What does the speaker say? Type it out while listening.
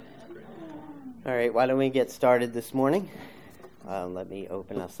All right, why don't we get started this morning? Let me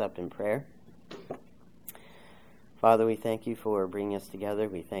open us up in prayer. Father, we thank you for bringing us together.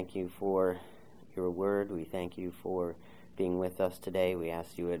 We thank you for your word. We thank you for being with us today. We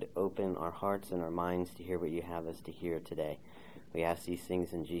ask you would open our hearts and our minds to hear what you have us to hear today. We ask these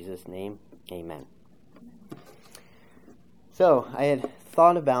things in Jesus' name. Amen. So, I had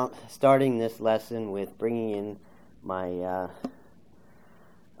thought about starting this lesson with bringing in my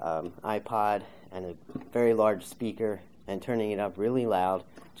iPod and a very large speaker and turning it up really loud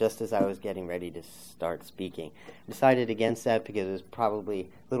just as I was getting ready to start speaking. I decided against that because it was probably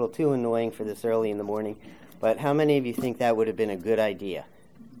a little too annoying for this early in the morning. But how many of you think that would have been a good idea?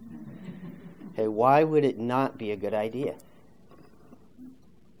 Hey, why would it not be a good idea?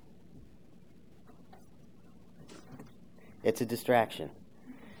 It's a distraction.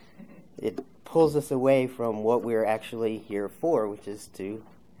 It pulls us away from what we're actually here for, which is to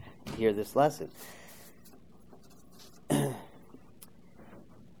hear this lesson.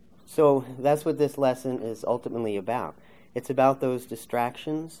 So that's what this lesson is ultimately about. It's about those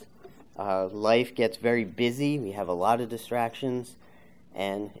distractions. Life gets very busy. We have a lot of distractions,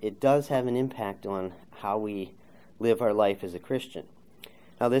 and it does have an impact on how we live our life as a Christian.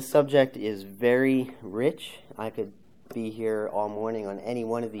 Now, this subject is very rich. I could be here all morning on any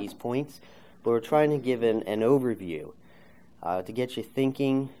one of these points, but we're trying to give an overview to get you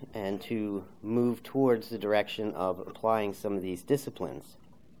thinking and to move towards the direction of applying some of these disciplines.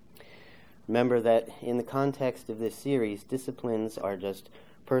 Remember that in the context of this series, disciplines are just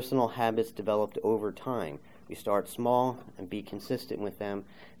personal habits developed over time. We start small and be consistent with them,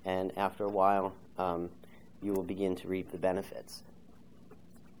 and after a while, you will begin to reap the benefits.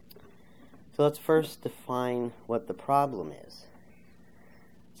 So let's first define what the problem is.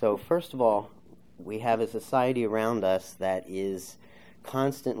 So first of all, we have a society around us that is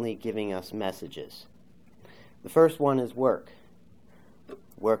constantly giving us messages. The first one is work.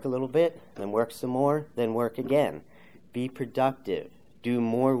 Work a little bit, then work some more, then work again. Be productive. Do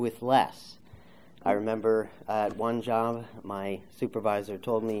more with less. I remember at one job, my supervisor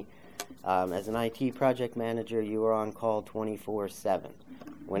told me, as an IT project manager, you are on call 24/7.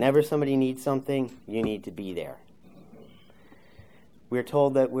 Whenever somebody needs something, you need to be there. We're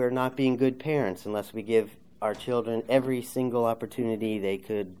told that we're not being good parents unless we give our children every single opportunity they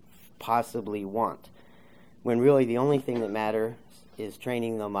could possibly want, when really the only thing that matters is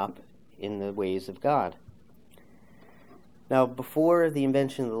training them up in the ways of God. Now, before the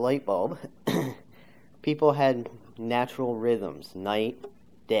invention of the light bulb, people had natural rhythms, night,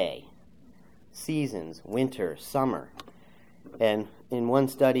 day, seasons, winter, summer. And in one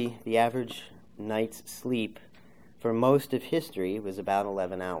study, the average night's sleep for most of history was about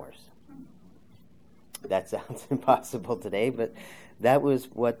 11 hours. That sounds impossible today, but that was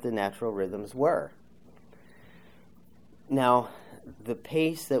what the natural rhythms were. Now, the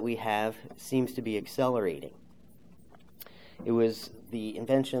pace that we have seems to be accelerating. It was the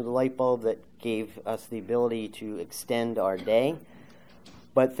invention of the light bulb that gave us the ability to extend our day,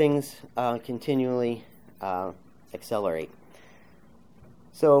 but things continually accelerate.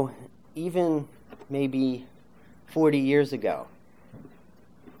 So even maybe 40 years ago,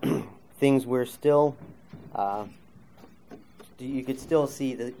 things were still, you could still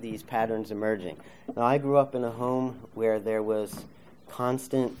see these patterns emerging. Now, I grew up in a home where there was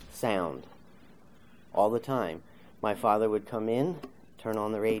constant sound all the time. My father would come in, turn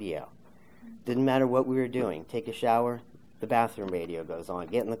on the radio. Didn't matter what we were doing. Take a shower, the bathroom radio goes on.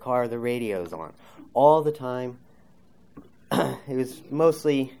 Get in the car, the radio's on. All the time. It was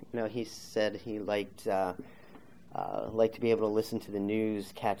mostly, he said he liked to be able to listen to the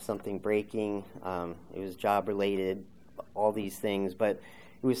news, catch something breaking. It was job-related, all these things, but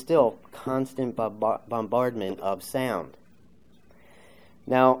it was still constant bombardment of sound.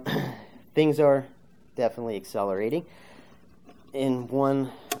 Now, things are definitely accelerating. In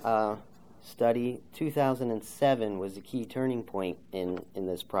one study, 2007 was a key turning point in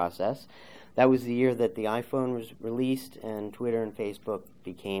this process. That was the year that the iPhone was released and Twitter and Facebook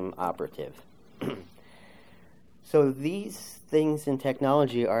became operative. So these things in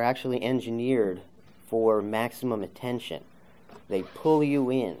technology are actually engineered for maximum attention. They pull you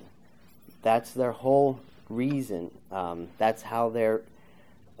in. That's their whole reason. That's how they're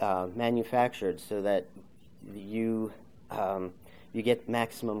manufactured, so that you get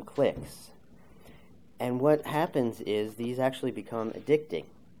maximum clicks. And what happens is these actually become addicting.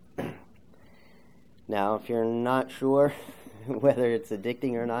 Now, if you're not sure whether it's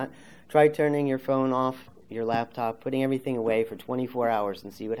addicting or not, try turning your phone off, your laptop, putting everything away for 24 hours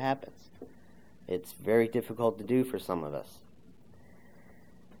and see what happens. It's very difficult to do for some of us.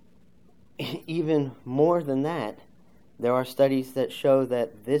 even more than that, there are studies that show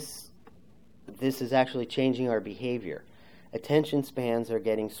that this is actually changing our behavior. Attention spans are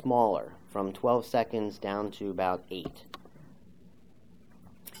getting smaller, from 12 seconds down to about 8.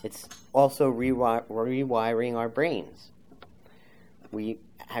 It's also rewiring our brains. We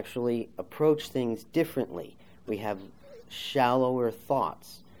actually approach things differently. We have shallower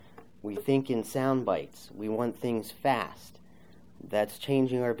thoughts. We think in sound bites. We want things fast. That's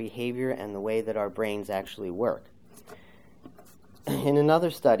changing our behavior and the way that our brains actually work. In another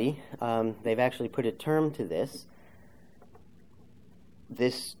study, they've actually put a term to this.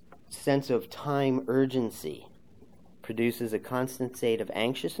 This sense of time urgency produces a constant state of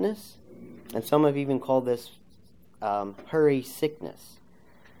anxiousness, and some have even called this hurry sickness.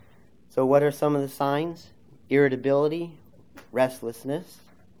 So what are some of the signs? Irritability, restlessness,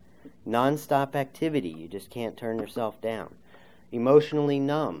 nonstop activity. You just can't turn yourself down. Emotionally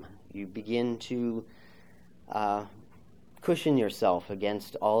numb. You begin to cushion yourself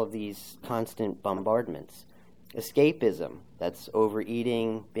against all of these constant bombardments. Escapism. That's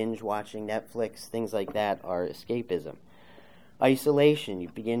overeating, binge watching Netflix, things like that are escapism. Isolation. You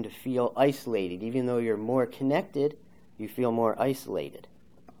begin to feel isolated. Even though you're more connected, you feel more isolated.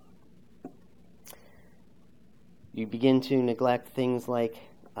 You begin to neglect things like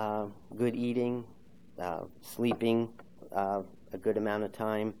good eating, sleeping a good amount of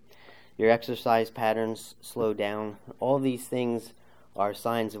time. Your exercise patterns slow down. All these things are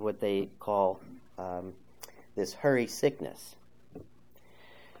signs of what they call this hurry sickness.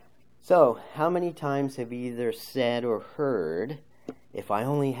 So, how many times have you either said or heard, "If I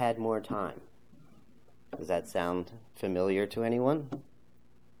only had more time"? Does that sound familiar to anyone?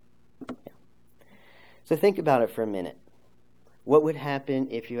 Yeah. So think about it for a minute. What would happen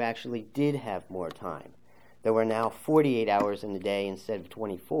if you actually did have more time? There were now 48 hours in a day instead of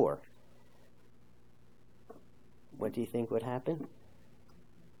 24. What do you think would happen?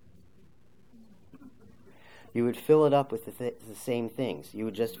 You would fill it up with the same things. You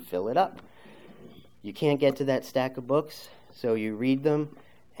would just fill it up. You can't get to that stack of books, so you read them,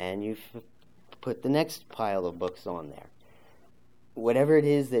 and you put the next pile of books on there. Whatever it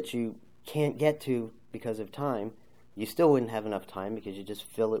is that you can't get to because of time, you still wouldn't have enough time because you just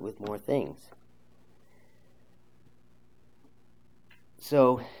fill it with more things.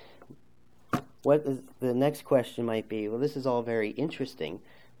 So, what is, the next question might be, well, this is all very interesting,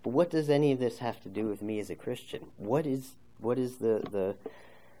 but what does any of this have to do with me as a Christian? What is the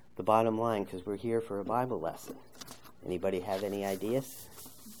bottom line? Because we're here for a Bible lesson. Anybody have any ideas?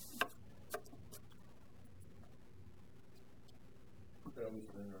 How we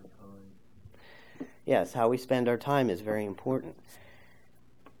spend our time. Yes, how we spend our time is very important.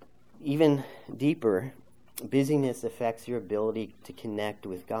 Even deeper, busyness affects your ability to connect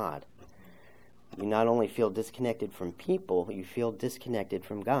with God. You not only feel disconnected from people, you feel disconnected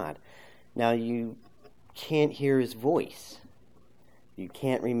from God. Now, you can't hear His voice. You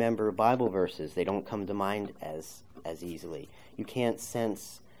can't remember Bible verses. They don't come to mind as easily. You can't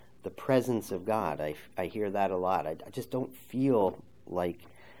sense the presence of God. I hear that a lot. I just don't feel like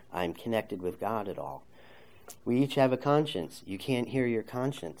I'm connected with God at all. We each have a conscience. You can't hear your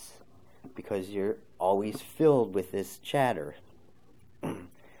conscience because you're always filled with this chatter.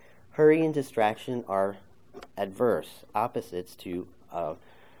 Hurry and distraction are adverse, opposites to a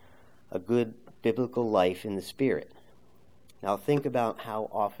good biblical life in the Spirit. Now think about how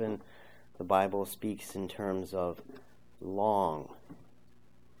often the Bible speaks in terms of long.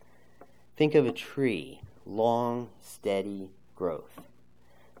 Think of a tree, long, steady growth.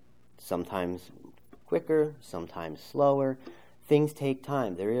 Sometimes quicker, sometimes slower. Things take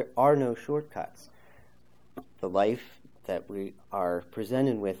time. There are no shortcuts. The life that we are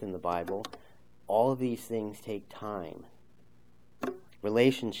presented with in the Bible, all of these things take time.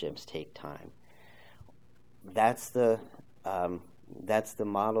 Relationships take time. That's the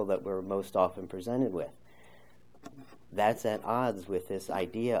model that we're most often presented with. That's at odds with this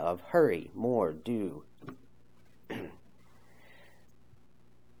idea of hurry, more, do.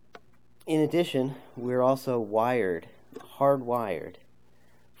 In addition, we're also hardwired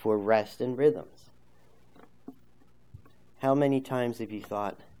for rest and rhythms. How many times have you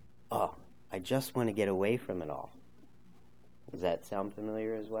thought, oh, I just want to get away from it all? Does that sound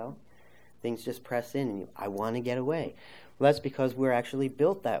familiar as well? Things just press in and I want to get away. Well, that's because we're actually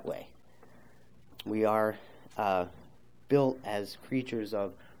built that way. We are built as creatures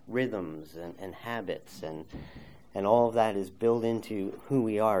of rhythms and habits, and all of that is built into who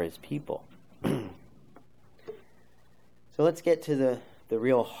we are as people. So let's get to the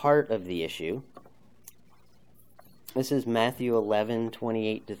real heart of the issue. This is Matthew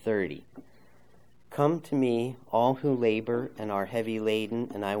 11:28-30. Come to me, all who labor and are heavy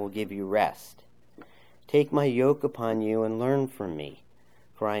laden, and I will give you rest. Take my yoke upon you and learn from me,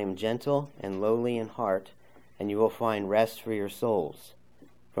 for I am gentle and lowly in heart, and you will find rest for your souls.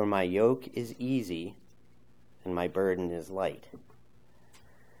 For my yoke is easy, and my burden is light.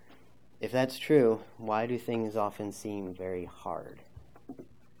 If that's true, why do things often seem very hard?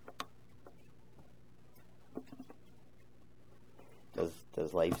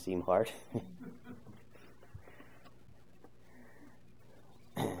 Does life seem hard?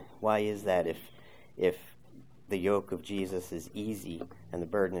 Why is that if the yoke of Jesus is easy and the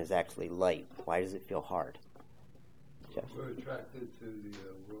burden is actually light? Why does it feel hard? Jeff? We're attracted to the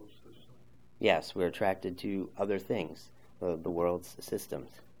world system. Yes, we're attracted to other things, the world's systems.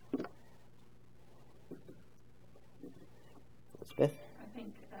 Elizabeth? I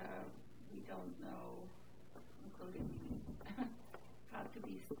think we don't know, including me, how to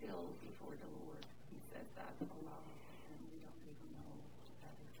be still before the Lord. He said that a lot, and we don't even know what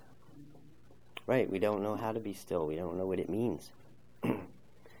that exactly means. Right, we don't know how to be still. We don't know what it means.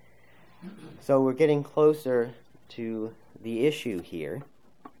 So we're getting closer to the issue here.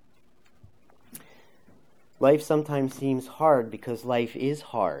 Life sometimes seems hard because life is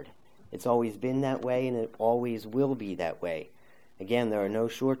hard. It's always been that way, and it always will be that way. Again, there are no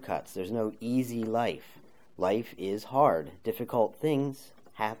shortcuts. There's no easy life. Life is hard. Difficult things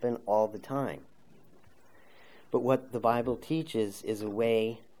happen all the time. But what the Bible teaches is a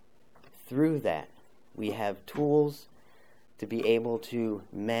way through that. We have tools to be able to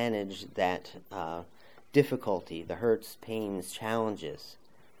manage that difficulty, the hurts, pains, challenges.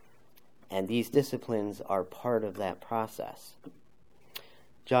 And these disciplines are part of that process.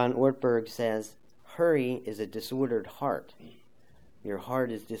 John Ortberg says, hurry is a disordered heart. Your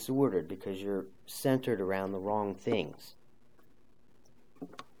heart is disordered because you're centered around the wrong things.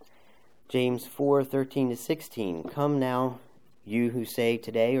 James 4:13-16, come now, you who say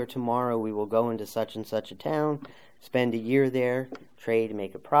today or tomorrow we will go into such and such a town, spend a year there, trade and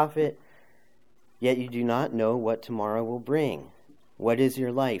make a profit, yet you do not know what tomorrow will bring. What is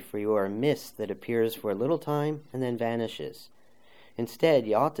your life? For you are a mist that appears for a little time and then vanishes. Instead,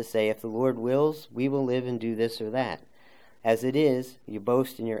 you ought to say, if the Lord wills, we will live and do this or that. As it is, you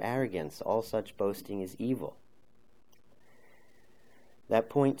boast in your arrogance. All such boasting is evil. That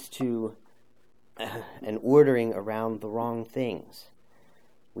points to an ordering around the wrong things.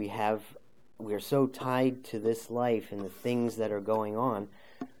 We're so tied to this life and the things that are going on,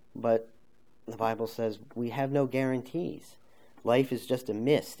 but the Bible says we have no guarantees. Life is just a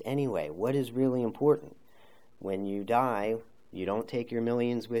mist anyway. What is really important? When you die, you don't take your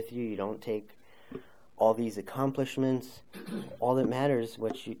millions with you. You don't take all these accomplishments. All that matters,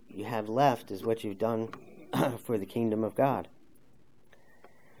 what you have left, is what you've done for the kingdom of God.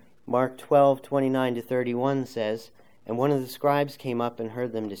 Mark 12:29-31 says, and one of the scribes came up and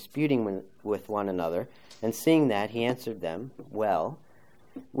heard them disputing with one another, and seeing that, he answered them, well,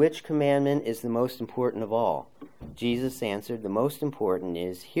 which commandment is the most important of all? Jesus answered, the most important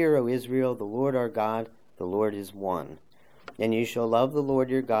is, hear, O Israel, the Lord our God, the Lord is one. And you shall love the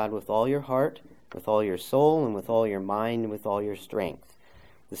Lord your God with all your heart, with all your soul, and with all your mind, and with all your strength.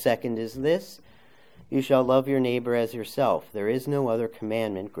 The second is this, you shall love your neighbor as yourself. There is no other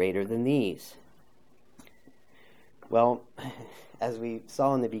commandment greater than these. Well, as we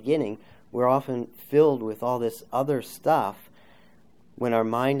saw in the beginning, we're often filled with all this other stuff. When our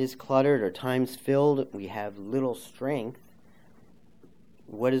mind is cluttered or time's filled, we have little strength.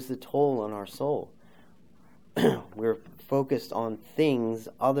 What is the toll on our soul? We're focused on things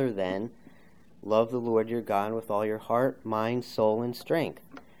other than love the Lord your God with all your heart, mind, soul, and strength.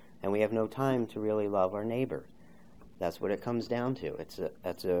 And we have no time to really love our neighbor. That's what it comes down to.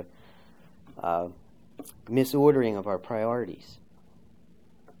 That's a misordering of our priorities.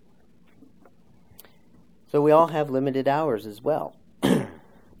 So we all have limited hours as well.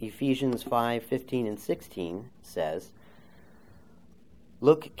 Ephesians 5:15-16 says,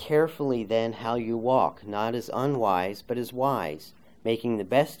 look carefully then how you walk, not as unwise, but as wise, making the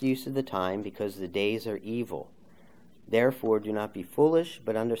best use of the time, because the days are evil. Therefore do not be foolish,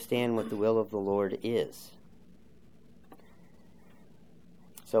 but understand what the will of the Lord is.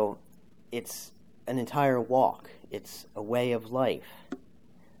 So it's an entire walk. It's a way of life.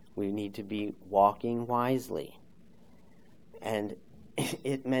 We need to be walking wisely. And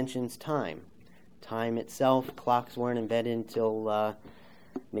it mentions time. Time itself, clocks weren't invented until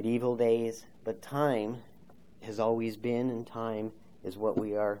medieval days, but time has always been, and time is what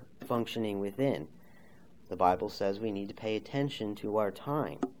we are functioning within. The Bible says we need to pay attention to our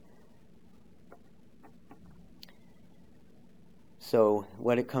time. So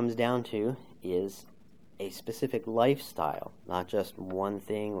what it comes down to is a specific lifestyle, not just one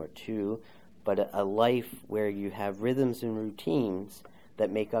thing or two, but a life where you have rhythms and routines that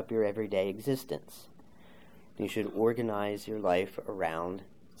make up your everyday existence. You should organize your life around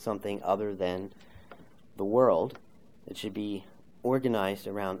something other than the world. It should be organized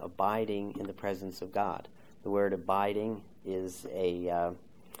around abiding in the presence of God. The word abiding is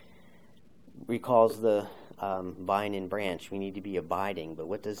recalls the vine and branch. We need to be abiding, but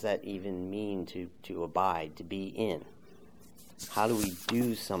what does that even mean to abide, to be in? How do we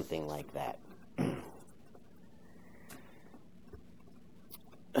do something like that?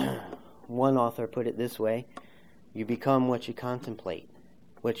 One author put it this way: you become what you contemplate.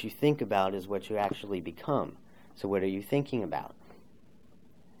 What you think about is what you actually become. So what are you thinking about?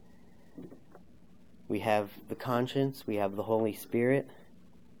 We have the conscience, we have the Holy Spirit,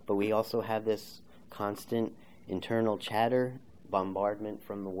 but we also have this constant internal chatter, bombardment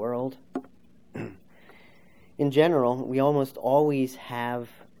from the world. In general, we almost always have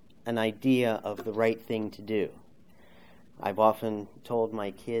an idea of the right thing to do. I've often told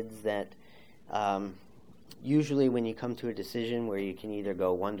my kids that usually when you come to a decision where you can either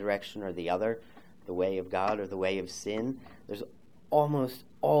go one direction or the other, the way of God or the way of sin, there's almost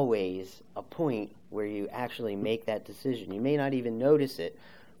always a point where you actually make that decision. You may not even notice it,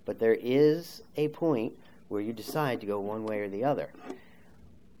 but there is a point where you decide to go one way or the other.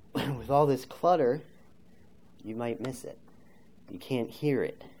 With all this clutter, you might miss it. You can't hear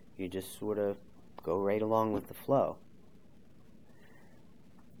it. You just sort of go right along with the flow.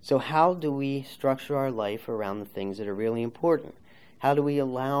 So how do we structure our life around the things that are really important? How do we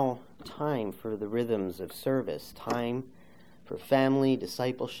allow time for the rhythms of service, time for family,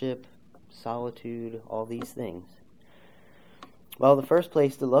 discipleship, solitude, all these things? Well, the first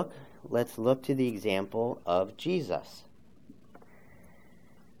place to look, let's look to the example of Jesus.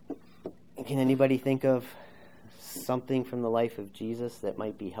 Can anybody think of something from the life of Jesus that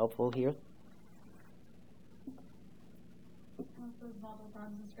might be helpful here? There's multiple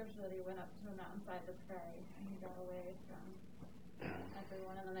times in Scripture that he went up to the mountainside to pray, and he got away from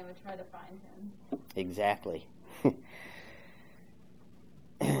everyone, and then they would try to find him. Exactly.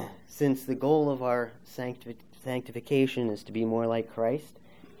 Since the goal of our sanctification is to be more like Christ,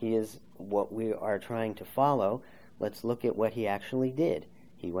 he is what we are trying to follow. Let's look at what he actually did.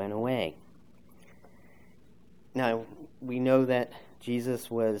 He went away. Now, we know that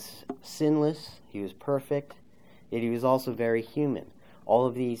Jesus was sinless, he was perfect, yet he was also very human. All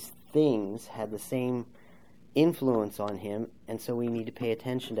of these things had the same influence on him, and so we need to pay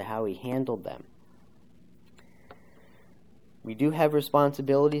attention to how he handled them. We do have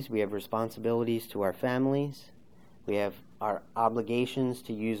responsibilities. We have responsibilities to our families. We have our obligations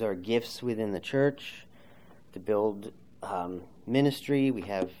to use our gifts within the church, to build ministry. We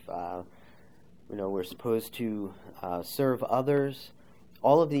have, we're supposed to serve others.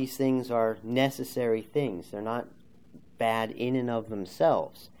 All of these things are necessary things. They're not bad in and of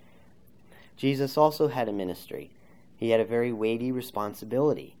themselves. Jesus also had a ministry. He had a very weighty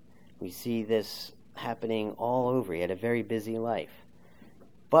responsibility. We see this happening all over. He had a very busy life.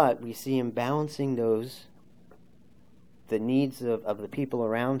 But we see him balancing the needs of the people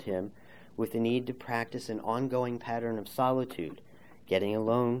around him with the need to practice an ongoing pattern of solitude, getting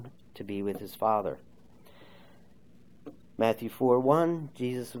alone to be with his Father. Matthew 4:1,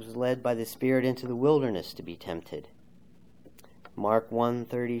 Jesus was led by the Spirit into the wilderness to be tempted. Mark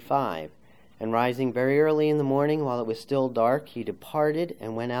 1:35, and rising very early in the morning while it was still dark, he departed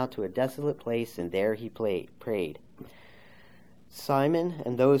and went out to a desolate place, and there he prayed. Simon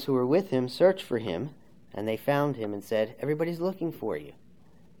and those who were with him searched for him, and they found him and said, "Everybody's looking for you.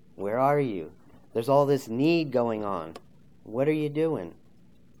 Where are you? There's all this need going on. What are you doing?"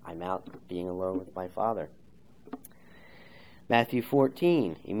 "I'm out being alone with my Father." Matthew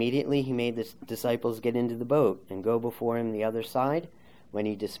 14, immediately he made the disciples get into the boat and go before him the other side when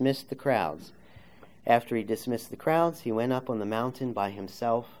he dismissed the crowds. After he dismissed the crowds, he went up on the mountain by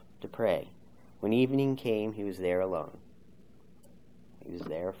himself to pray. When evening came, he was there alone. He was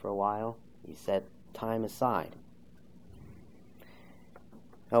there for a while. He set time aside.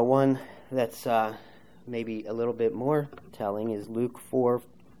 Now, one that's maybe a little bit more telling is Luke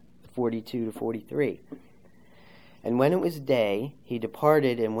 4:42-43. And when it was day, he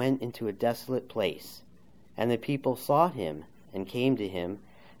departed and went into a desolate place. And the people sought him and came to him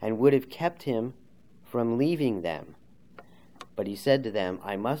and would have kept him from leaving them. But he said to them,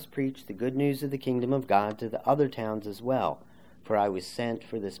 "I must preach the good news of the kingdom of God to the other towns as well, for I was sent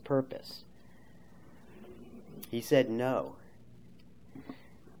for this purpose." He said no.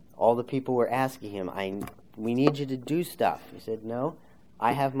 All the people were asking him, we need you to do stuff. He said, "No,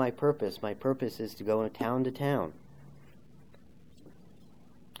 I have my purpose. My purpose is to go town to town.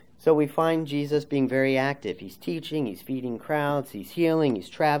 So we find Jesus being very active. He's teaching, he's feeding crowds, he's healing, he's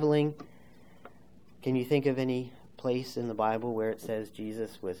traveling. Can you think of any place in the Bible where it says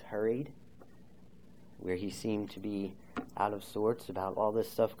Jesus was hurried? Where he seemed to be out of sorts about all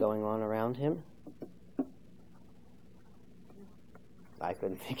this stuff going on around him? I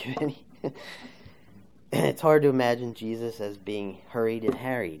couldn't think of any. It's hard to imagine Jesus as being hurried and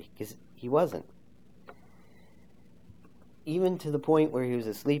harried, because he wasn't. Even to the point where he was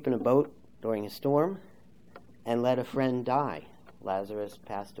asleep in a boat during a storm and let a friend die. Lazarus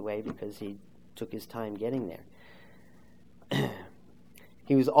passed away because he took his time getting there.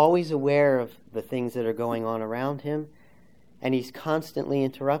 He was always aware of the things that are going on around him, and he's constantly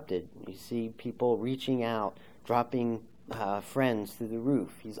interrupted. You see people reaching out, dropping friends through the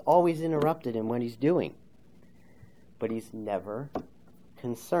roof. He's always interrupted in what he's doing, but he's never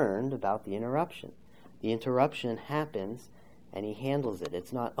concerned about the interruption. The interruption happens, and he handles it.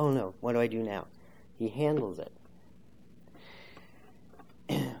 It's not, oh no, what do I do now? He handles it.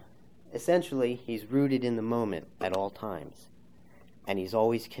 Essentially, he's rooted in the moment at all times, and he's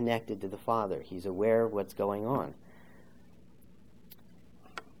always connected to the Father. He's aware of what's going on.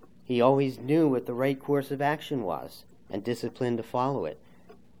 He always knew what the right course of action was and disciplined to follow it.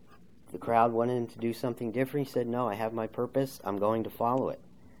 The crowd wanted him to do something different. He said, no, I have my purpose. I'm going to follow it.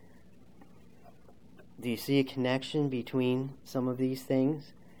 Do you see a connection between some of these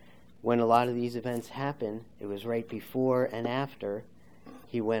things? When a lot of these events happened, it was right before and after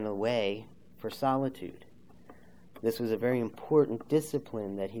he went away for solitude. This was a very important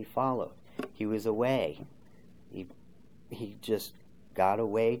discipline that he followed. He was away. He just got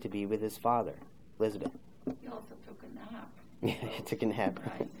away to be with his Father. Elizabeth. He also took a nap. Yeah, he took a nap.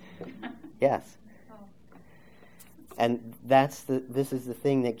 Right. Yes. And this is the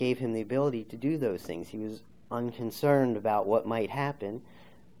thing that gave him the ability to do those things. He was unconcerned about what might happen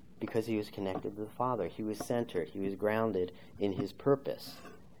because he was connected to the Father. He was centered. He was grounded in his purpose.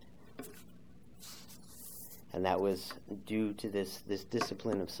 And that was due to this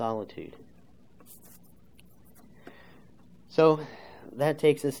discipline of solitude. So that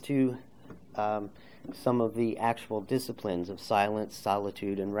takes us to some of the actual disciplines of silence,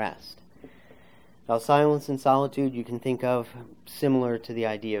 solitude, and rest. Now, silence and solitude you can think of similar to the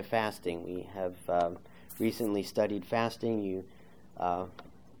idea of fasting. We have recently studied fasting. You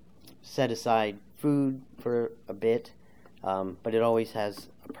set aside food for a bit, but it always has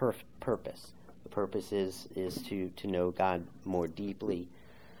a purpose. The purpose is to know God more deeply.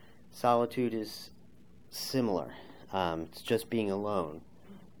 Solitude is similar. It's just being alone.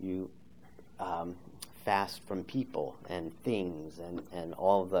 You fast from people and things and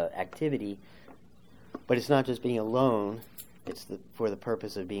all the activity. But it's not just being alone, it's for the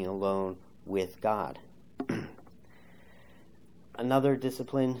purpose of being alone with God. Another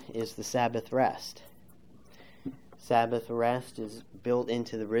discipline is the Sabbath rest. Sabbath rest is built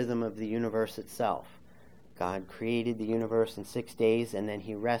into the rhythm of the universe itself. God created the universe in 6 days and then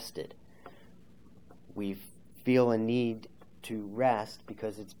he rested. We feel a need to rest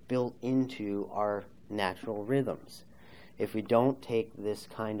because it's built into our natural rhythms. If we don't take this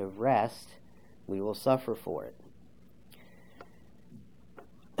kind of rest, we will suffer for it.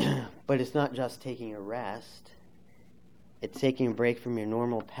 But it's not just taking a rest. It's taking a break from your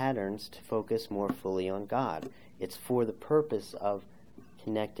normal patterns to focus more fully on God. It's for the purpose of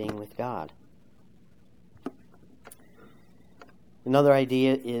connecting with God. Another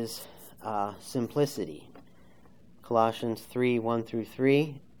idea is simplicity. Colossians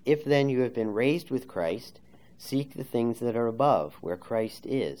 3:1-3. If then you have been raised with Christ, seek the things that are above, where Christ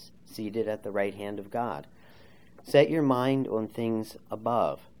is, seated at the right hand of God. Set your mind on things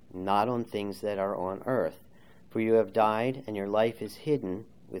above, not on things that are on earth. For you have died, and your life is hidden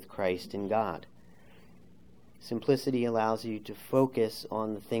with Christ in God. Simplicity allows you to focus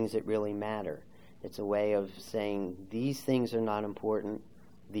on the things that really matter. It's a way of saying, these things are not important,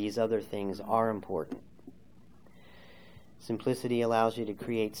 these other things are important. Simplicity allows you to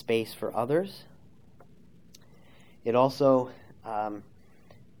create space for others. It also,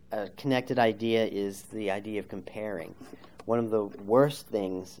 a connected idea is the idea of comparing. One of the worst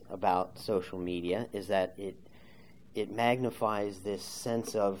things about social media is that it magnifies this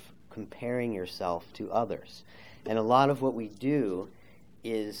sense of comparing yourself to others. And a lot of what we do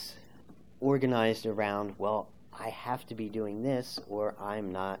is organized around, well, I have to be doing this or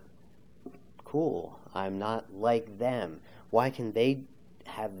I'm not cool. I'm not like them. Why can they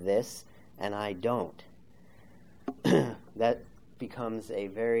have this and I don't? That becomes a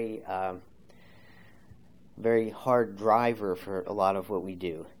very very hard driver for a lot of what we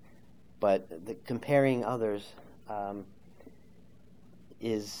do. But the comparing others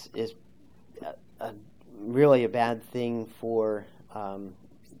is really a bad thing for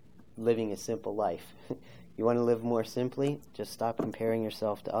living a simple life. You want to live more simply? Just stop comparing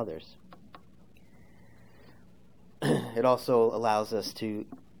yourself to others. It also allows us to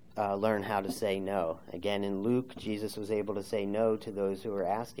learn how to say no. Again, in Luke, Jesus was able to say no to those who were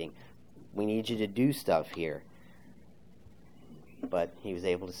asking, "We need you to do stuff here." But he was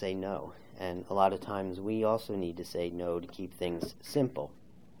able to say no. And a lot of times we also need to say no to keep things simple.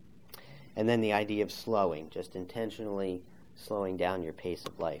 And then the idea of slowing, just intentionally slowing down your pace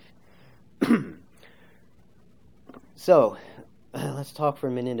of life. So, let's talk for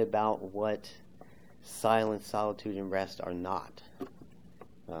a minute about what silence, solitude, and rest are not.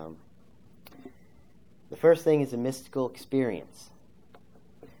 The first thing is a mystical experience.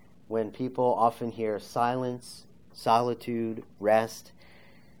 When people often hear silence, solitude, rest,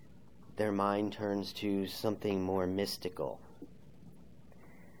 their mind turns to something more mystical.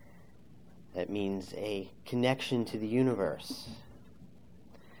 That means a connection to the universe.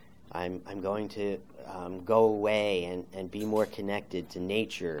 I'm going to go away and be more connected to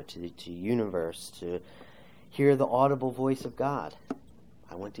nature, to universe, to hear the audible voice of God.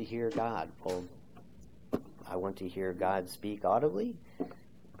 I want to hear God. Well, I want to hear God speak audibly?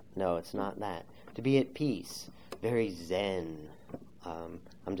 No, it's not that. To be at peace, very zen.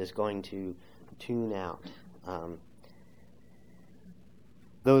 I'm just going to tune out.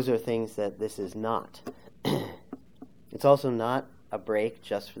 Those are things that this is not. It's also not a break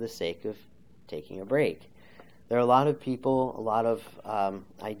just for the sake of taking a break. There are a lot of people, a lot of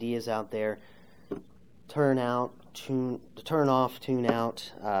ideas out there. Turn off, tune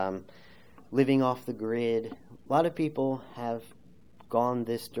out, living off the grid. A lot of people have gone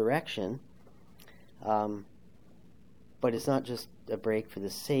this direction, but it's not just a break for the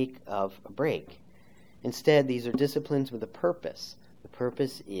sake of a break. Instead, these are disciplines with a purpose. The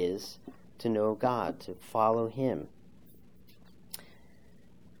purpose is to know God, to follow Him.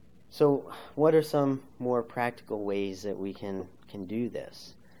 So, what are some more practical ways that we can do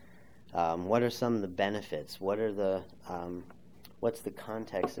this? What are some of the benefits? What's the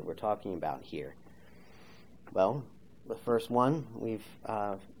context that we're talking about here? Well, the first one we've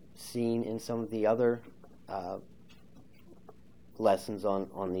seen in some of the other lessons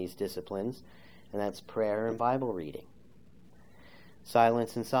on these disciplines, and that's prayer and Bible reading.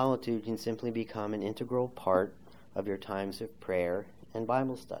 Silence and solitude can simply become an integral part of your times of prayer and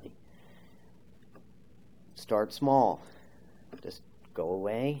Bible study. Start small. Just go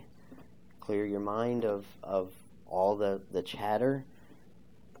away, clear your mind of all the chatter,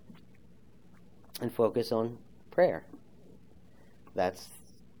 and focus on prayer. That's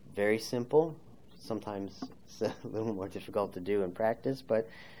very simple. Sometimes it's a little more difficult to do in practice, but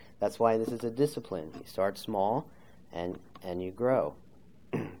that's why this is a discipline. You start small and you grow.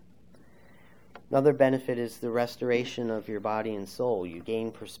 Another benefit is the restoration of your body and soul. You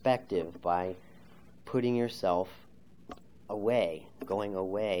gain perspective by putting yourself away, going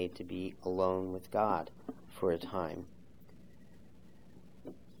away to be alone with God for a time.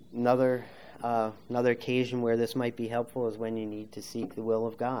 Another occasion where this might be helpful is when you need to seek the will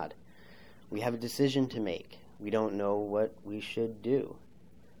of God. We have a decision to make. We don't know what we should do.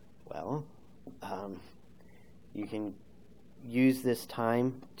 Well, you can use this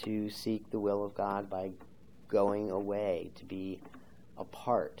time to seek the will of God by going away, to be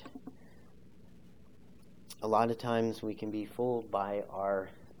apart. A lot of times we can be fooled by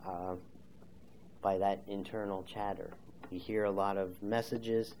by that internal chatter. We hear a lot of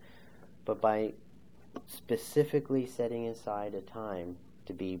messages, but by specifically setting aside a time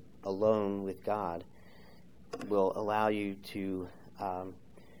to be alone with God will allow you to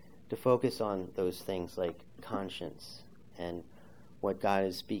focus on those things like conscience and what God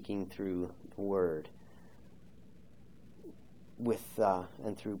is speaking through the Word,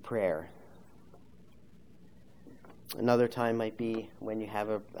 and through prayer. Another time might be when you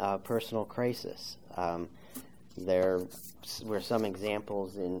have a personal crisis. There were some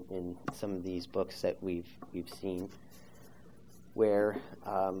examples in some of these books that we've seen where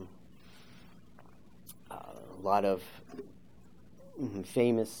a lot of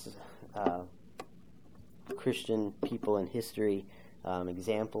famous Christian people in history,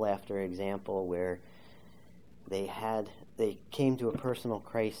 example after example, where they came to a personal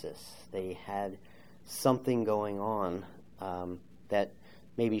crisis. They had something going on that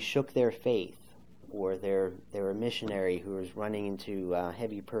maybe shook their faith, or they were a missionary who was running into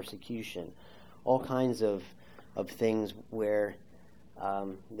heavy persecution. All kinds of things where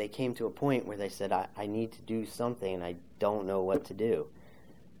they came to a point where they said, I need to do something and I don't know what to do.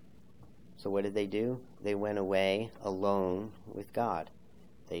 So what did they do? They went away alone with God.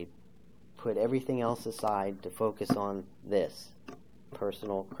 They put everything else aside to focus on this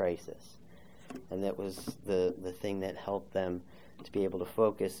personal crisis. And that was the thing that helped them to be able to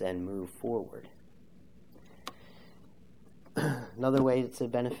focus and move forward. Another way it's a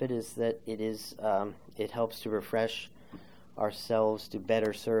benefit is that it helps to refresh ourselves to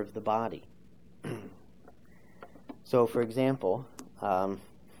better serve the body. So, for example,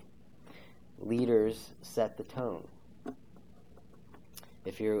 leaders set the tone.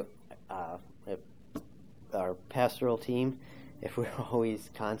 If you're our pastoral team, if we're always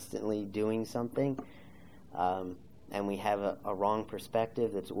constantly doing something, and we have a wrong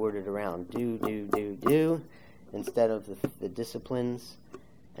perspective that's ordered around do, instead of the disciplines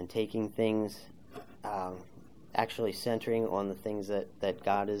and taking things, actually centering on the things that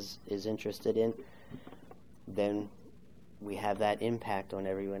God is interested in, then we have that impact on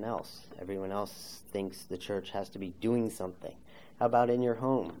everyone else. Everyone else thinks the church has to be doing something. How about in your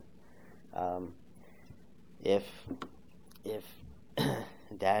home? If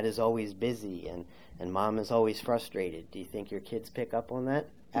dad is always busy and mom is always frustrated, do you think your kids pick up on that?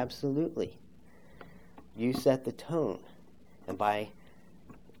 Absolutely. You set the tone. And by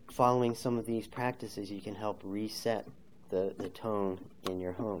following some of these practices, you can help reset the tone in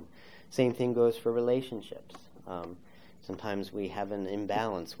your home. Same thing goes for relationships. Sometimes we have an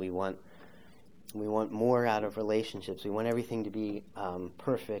imbalance. We want more out of relationships. We want everything to be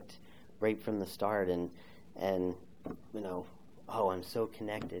perfect right from the start, and I'm so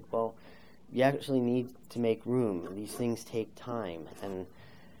connected. Well, you actually need to make room. These things take time, and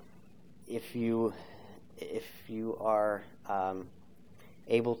if you are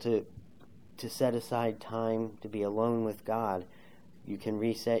able to set aside time to be alone with God, you can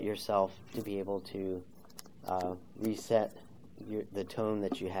reset yourself to be able to reset the tone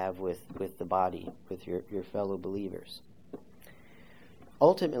that you have with the body, with your fellow believers.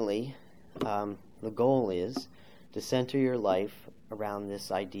 Ultimately, the goal is to center your life around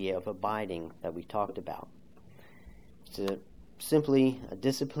this idea of abiding that we talked about. It's simply a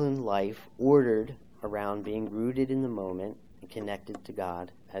disciplined life ordered around being rooted in the moment and connected to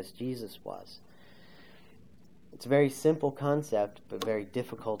God as Jesus was. It's a very simple concept, but very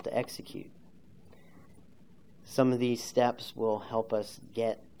difficult to execute. Some of these steps will help us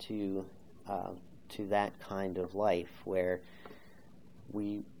get to that kind of life where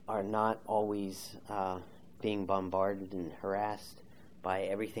we are not always being bombarded and harassed by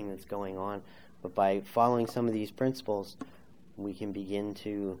everything that's going on, but by following some of these principles, we can begin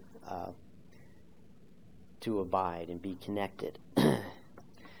to abide and be connected.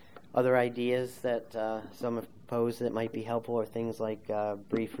 Other ideas that some have posed that might be helpful are things like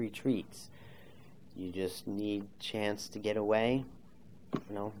brief retreats. You just need a chance to get away,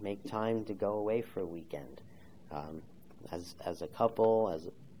 make time to go away for a weekend. As a couple,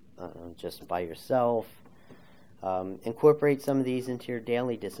 just by yourself. Incorporate some of these into your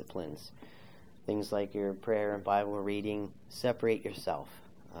daily disciplines. Things like your prayer and Bible reading. Separate yourself.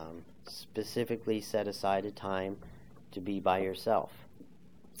 Specifically set aside a time to be by yourself.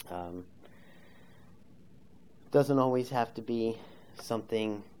 Doesn't always have to be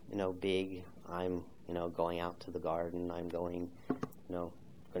something, big. I'm, going out to the garden. I'm going to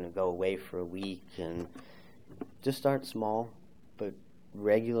go away for a week, and just start small, but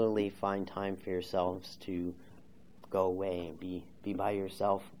regularly find time for yourselves to go away and be by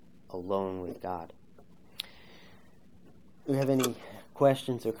yourself alone with God. Do you have any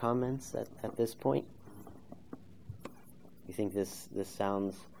questions or comments at this point? You think this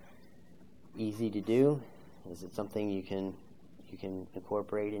sounds easy to do? Is it something you can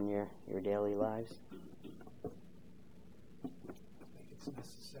incorporate in your daily lives? I think it's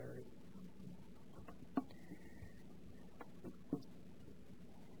necessary.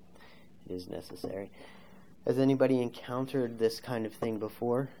 It is necessary. Has anybody encountered this kind of thing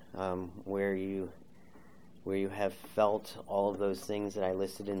before, where you have felt all of those things that I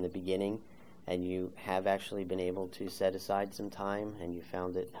listed in the beginning, and you have actually been able to set aside some time, and you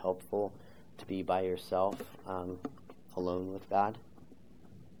found it helpful to be by yourself, alone with God?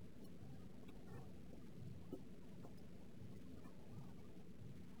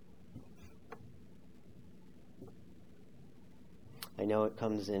 I know it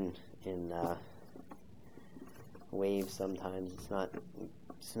comes in waves sometimes. It's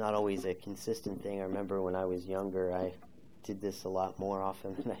not always a consistent thing. I remember when I was younger, I did this a lot more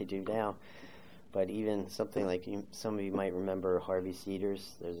often than I do now. But even something like some of you might remember Harvey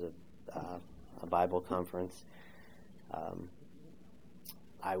Cedars. There's a Bible conference.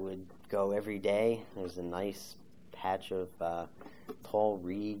 I would go every day. There's a nice patch of tall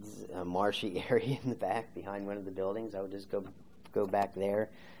reeds, a marshy area in the back behind one of the buildings. I would just go back there,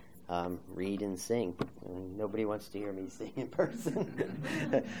 read and sing. And nobody wants to hear me sing in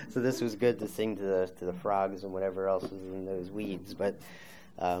person. So this was good to sing to the frogs and whatever else was in those weeds. But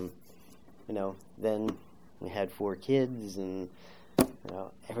then we had 4 kids, and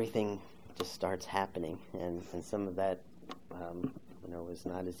everything just starts happening, and some of that was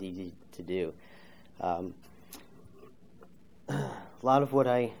not as easy to do. A lot of what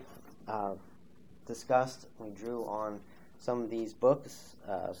I discussed, we drew on some of these books.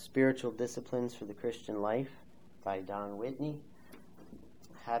 Spiritual Disciplines for the Christian Life by Don Whitney,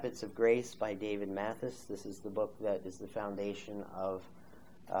 Habits of Grace by David Mathis. This is the book that is the foundation of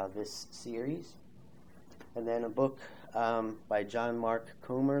this series. And then a book by John Mark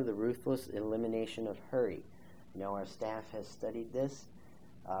Comer, The Ruthless Elimination of Hurry. Our staff has studied this,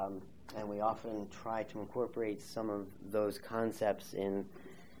 and we often try to incorporate some of those concepts in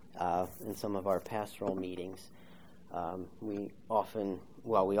some of our pastoral meetings. We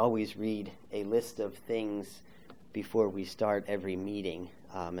always read a list of things before we start every meeting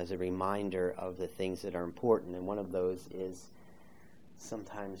as a reminder of the things that are important, and one of those is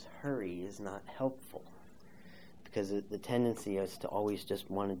sometimes hurry is not helpful, because the tendency is to always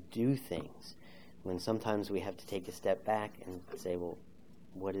just want to do things, when sometimes we have to take a step back and say, well,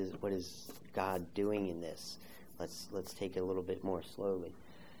 what is God doing in this? Let's take it a little bit more slowly.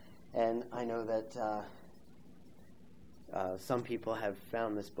 And I know that some people have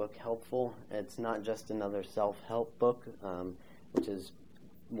found this book helpful. It's not just another self-help book, which is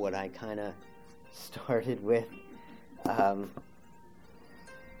what I kind of started with.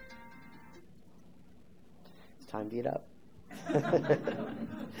 It's time to get up.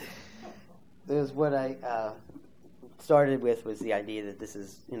 There's what I started with was the idea that this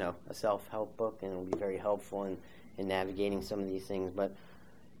is, a self-help book, and it'll be very helpful in navigating some of these things. But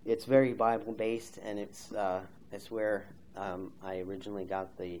it's very Bible-based, and it's where I originally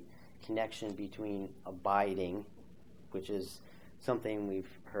got the connection between abiding, which is something we've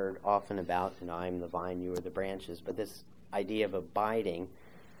heard often about, I'm the vine, you are the branches. But this idea of abiding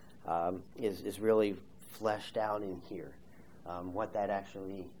is really fleshed out in here, what that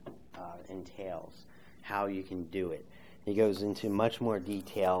actually entails, how you can do it. He goes into much more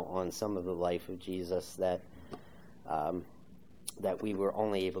detail on some of the life of Jesus that we were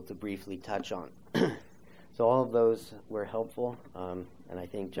only able to briefly touch on. So all of those were helpful, and I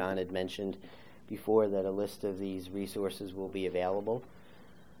think John had mentioned before that a list of these resources will be available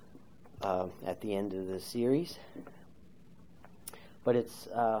at the end of the series. But it's,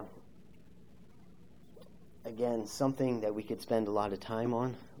 again, something that we could spend a lot of time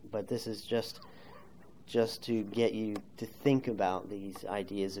on, but this is just to get you to think about these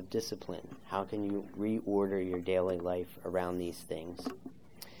ideas of discipline. How can you reorder your daily life around these things?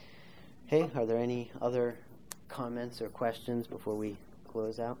 Okay, are there any other comments or questions before we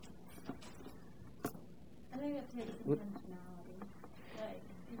close out? I think it takes intentionality. Like,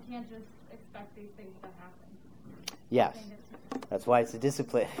 you can't just expect these things to happen. Yes. That's why it's a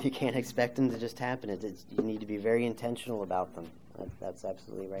discipline. You can't expect them to just happen. You need to be very intentional about them. That's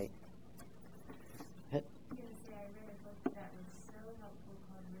absolutely right. I was going to say, I read a book that was so helpful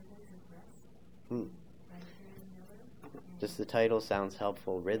called Rhythms of Rest by Karen Miller. Just the title sounds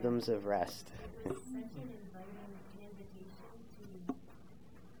helpful, Rhythms of Rest. It was such an inviting invitation to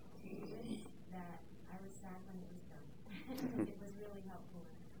do this that I was sad when it was done. It was really helpful.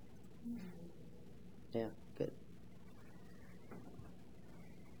 Yeah, good.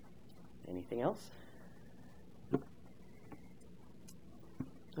 Anything else?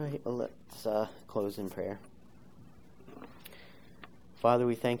 All right, well, let's close in prayer. Father,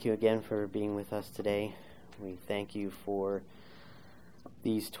 we thank you again for being with us today. We thank you for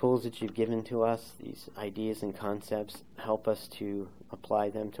these tools that you've given to us, these ideas and concepts. Help us to apply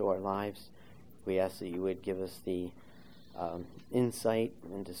them to our lives. We ask that you would give us the insight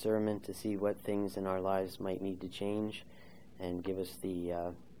and discernment to see what things in our lives might need to change, and give us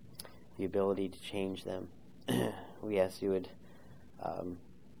the ability to change them. We ask you would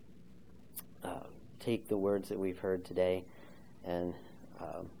take the words that we've heard today and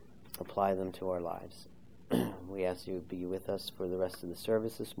apply them to our lives. We ask you would be with us for the rest of the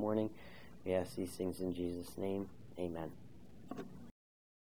service this morning. We ask these things in Jesus' name. Amen.